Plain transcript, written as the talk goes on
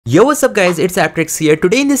Yo, what's up guys, it's Rpcs here.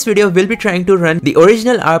 Today in this video we'll be trying to run the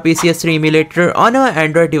original Rpcs3 emulator on our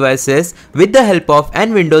Android devices with the help of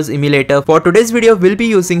an Windows emulator. For today's video we'll be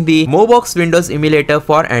using the Mobox Windows emulator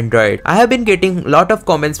for Android. I have been getting lot of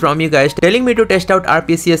comments from you guys telling me to test out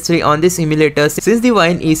Rpcs3 on this emulator since the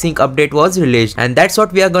Wine eSync update was released, and that's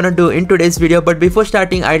what we are gonna do in today's video. But before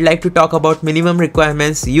starting, I'd like to talk about minimum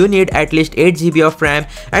requirements. You need at least 8 GB of RAM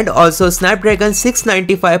and also Snapdragon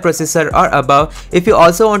 695 processor or above if you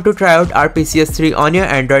also want to try out Rpcs3 on your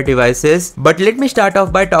Android devices. But let me start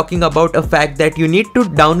off by talking about a fact that you need to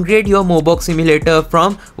downgrade your Mobox emulator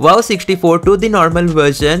from WoW 64 to the normal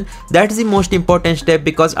version. That's the most important step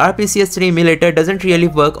because Rpcs3 emulator doesn't really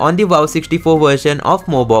work on the WoW 64 version of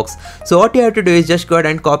Mobox. So what you have to do is just go ahead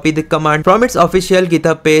and copy the command from its official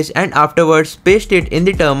GitHub page and afterwards paste it in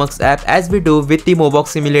the Termux app as we do with the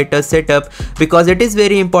Mobox emulator setup, because it is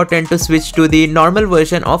very important to switch to the normal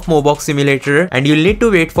version of Mobox emulator and you'll need to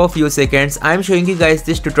wait for few seconds. I am showing you guys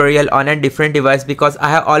this tutorial on a different device because I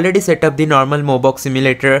have already set up the normal Mobox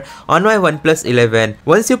emulator on my OnePlus 11.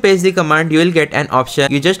 Once you paste the command, you will get an option.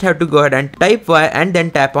 You just have to go ahead and type Y and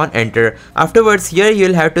then tap on enter. Afterwards, here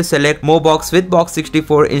you'll have to select Mobox with box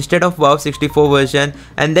 64 instead of WoW 64 version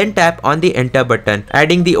and then tap on the enter button,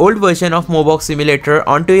 adding the old version of Mobox emulator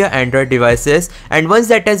onto your Android devices. And once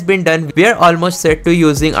that has been done, we are almost set to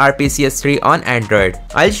using Rpcs3 on Android.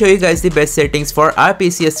 I'll show you guys the best settings for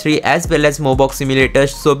Rpcs3 as well as Mobox emulators,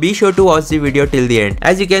 so be sure to watch the video till the end.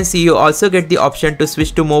 As you can see, you also get the option to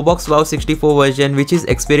switch to Mobox WoW 64 version, which is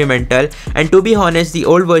experimental, and to be honest, the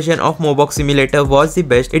old version of Mobox emulator was the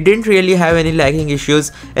best. It didn't really have any lagging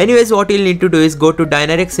issues. Anyways, what you'll need to do is go to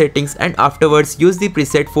dynamic settings and afterwards use the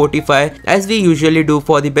preset Fortify as we usually do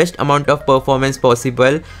for the best amount of performance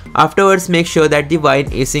possible. Afterwards, make sure that the Wine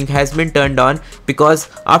eSync has been turned on, because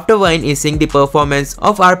after Wine eSync the performance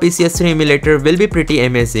of Rpcs3 emulator will be pretty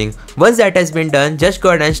amazing. Once that has been done, just go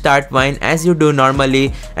ahead and start Wine as you do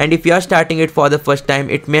normally, and if you are starting it for the first time,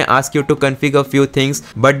 it may ask you to configure few things,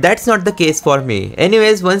 but that's not the case for me.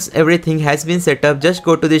 Anyways, once everything has been set up, just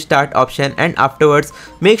go to the start option and afterwards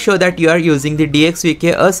make sure that you are using the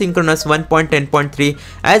DXVK asynchronous 1.10.3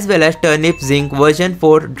 as well as Turnip Zinc version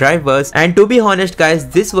 4 drivers. And to be honest guys,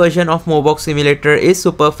 this version of Mobox emulator is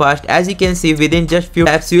super fast. As you can see, within just few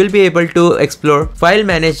taps you will be able to explore file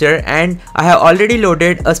manager, and I have already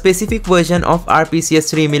loaded a specific version of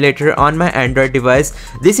Rpcs3 emulator on my Android device.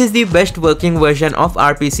 This is the best working version of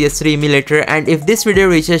Rpcs3 emulator, and if this video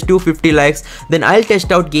reaches 250 likes, then I'll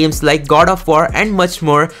test out games like God of War and much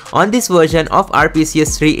more on this version of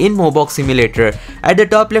Rpcs3 in Mobox emulator. At the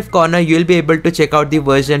top left corner, you will be able to check out the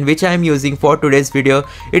version which I am using for today's video.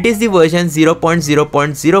 It is the version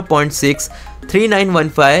 0.0.0.6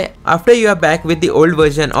 3915. After you are back with the old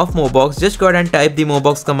version of Mobox, just go ahead and type the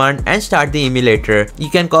Mobox command and start the emulator.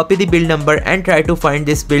 You can copy the build number and try to find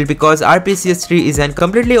this build because Rpcs3 is a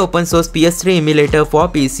completely open source PS3 emulator for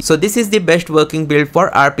PC. So this is the best working build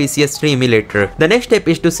for Rpcs3 emulator. The next step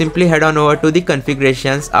is to simply head on over to the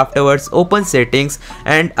configurations. Afterwards, open settings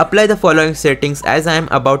and apply the following settings as I am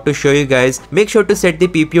about to show you guys. Make sure to set the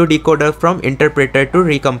PPU decoder from interpreter to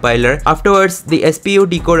recompiler. Afterwards, the SPU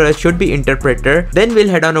decoder should be interpreter. Then we'll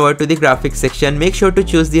head on over to the graphics section. Make sure to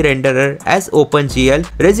choose the renderer as OpenGL.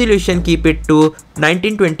 Resolution, keep it to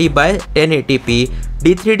 1920 by 1080p.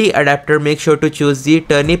 D3D adapter, make sure to choose the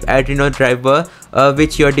Turnip Adreno driver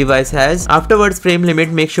which your device has. Afterwards, frame limit,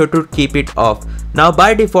 make sure to keep it off. Now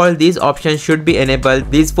by default these options should be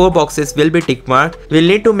enabled. These 4 boxes will be tick marked. We'll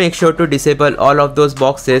need to make sure to disable all of those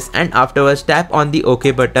boxes and afterwards tap on the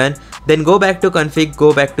OK button. Then go back to config,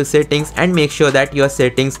 go back to settings and make sure that your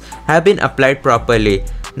settings have been applied properly.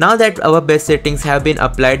 Now that our best settings have been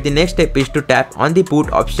applied, the next step is to tap on the boot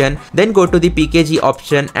option, then go to the PKG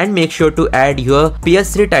option and make sure to add your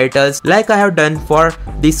PS3 titles like I have done for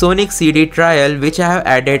the Sonic CD trial which I have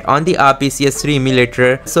added on the Rpcs3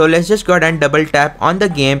 emulator. So let's just go ahead and double tap on the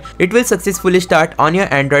game. It will successfully start on your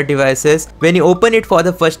Android devices. When you open it for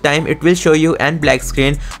the first time, it will show you an black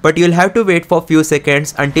screen, but you'll have to wait for few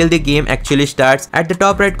seconds until the game actually starts. At the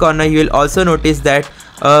top right corner, you will also notice that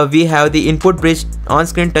we have the input bridge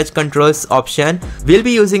on-screen touch controls option. We'll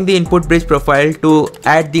be using the input bridge profile to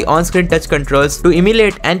add the on-screen touch controls to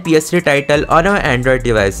emulate an PS3 title on our Android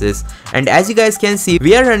devices. And as you guys can see,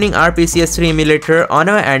 we are running Rpcs3 emulator on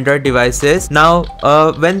our Android devices. Now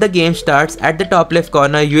when the game starts, at the top left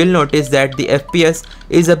corner you will notice that the FPS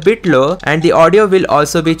is a bit low and the audio will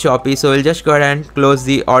also be choppy. So we'll just go ahead and close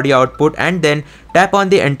the audio output and then tap on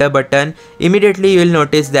the enter button, immediately you will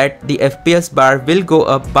notice that the FPS bar will go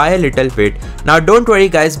up by a little bit. Now don't worry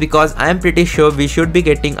guys, because I am pretty sure we should be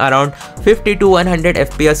getting around 50 to 100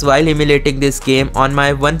 FPS while emulating this game on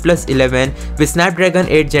my OnePlus 11 with Snapdragon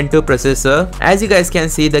 8 Gen 2 processor. As you guys can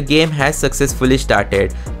see, the game has successfully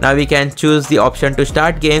started. Now we can choose the option to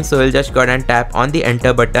start game, so we'll just go ahead and tap on the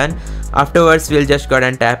enter button. Afterwards, we'll just go ahead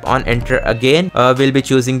and tap on enter again. We'll be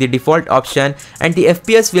choosing the default option and the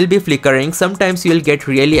FPS will be flickering. Sometimes you'll get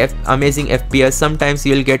really amazing FPS, sometimes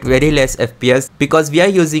you'll get very less FPS, because we are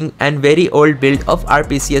using a very old build of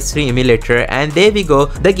Rpcs3 Emulator. And there we go,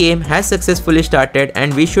 the game has successfully started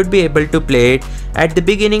and we should be able to play it. At the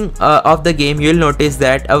beginning of the game, you'll notice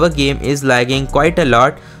that our game is lagging quite a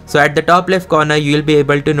lot. So at the top left corner, you will be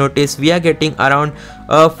able to notice we are getting around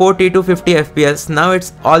 40 to 50 FPS. Now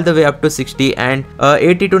it's all the way up to 60 and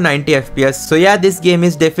 80 to 90 FPS. So yeah, this game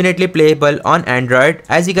is definitely playable on Android.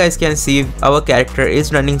 As you guys can see, our character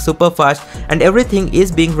is running super fast and everything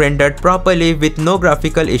is being rendered properly with no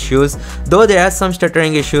graphical issues, though there are some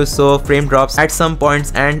stuttering issues, so frame drops at some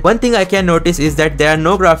points. And one thing I can notice is that there are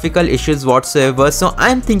no graphical issues whatsoever. So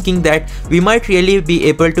I'm thinking that we might really be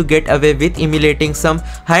able to get away with emulating some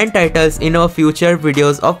high-end titles in our future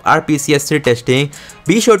videos of Rpcs3 testing.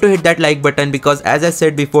 Be sure to hit that like button, because as I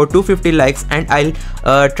said before, 250 likes and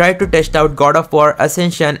I'll try to test out God of War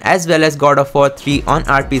Ascension as well as God of War 3 on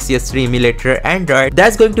Rpcs3 Emulator Android.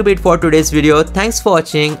 That's going to be it for today's video. Thanks for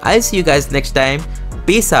watching. I'll see you guys next time.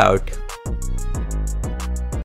 Peace out.